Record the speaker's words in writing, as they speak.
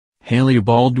Hailey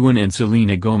Baldwin and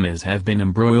Selena Gomez have been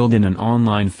embroiled in an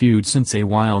online feud since a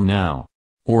while now.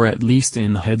 Or at least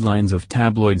in the headlines of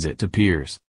tabloids it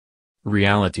appears.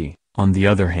 Reality, on the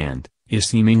other hand, is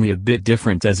seemingly a bit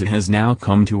different, as it has now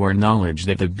come to our knowledge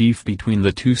that the beef between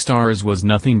the two stars was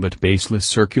nothing but baseless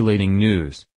circulating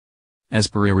news. As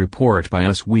per a report by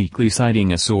Us Weekly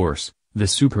citing a source, the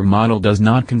supermodel does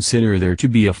not consider there to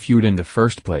be a feud in the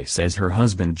first place, as her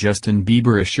husband Justin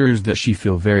Bieber assures that she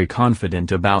feels very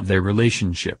confident about their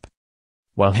relationship.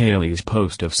 While Hailey's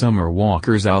post of Summer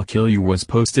Walker's "I'll Kill You" was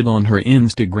posted on her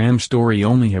Instagram story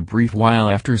only a brief while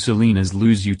after Selena's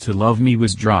 "Lose You to Love Me"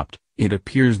 was dropped, it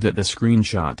appears that the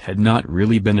screenshot had not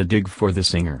really been a dig for the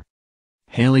singer.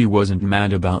 Hailey wasn't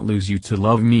mad about "Lose You to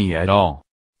Love Me" at all.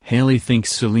 Hailey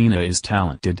thinks Selena is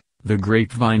talented, the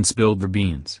grapevine spilled the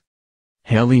beans.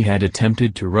 Hailey had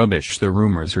attempted to rubbish the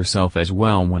rumors herself as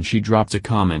well when she dropped a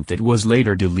comment that was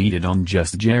later deleted on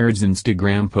Just Jared's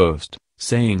Instagram post,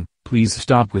 saying, "Please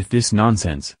stop with this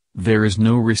nonsense, there is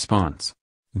no response.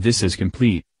 This is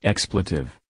complete expletive."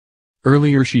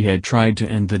 Earlier she had tried to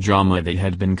end the drama that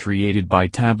had been created by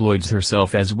tabloids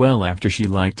herself as well, after she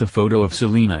liked a photo of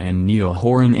Selena and Niall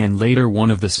Horan and later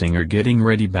one of the singer getting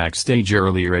ready backstage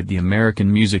earlier at the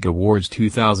American Music Awards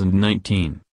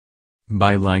 2019.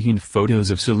 By liking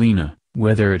photos of Selena,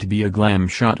 whether it be a glam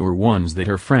shot or ones that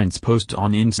her friends post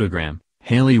on Instagram,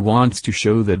 Hailey wants to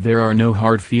show that there are no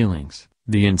hard feelings,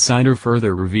 the insider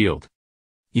further revealed.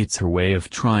 It's her way of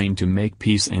trying to make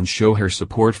peace and show her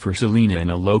support for Selena in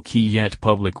a low-key yet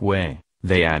public way,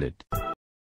 they added.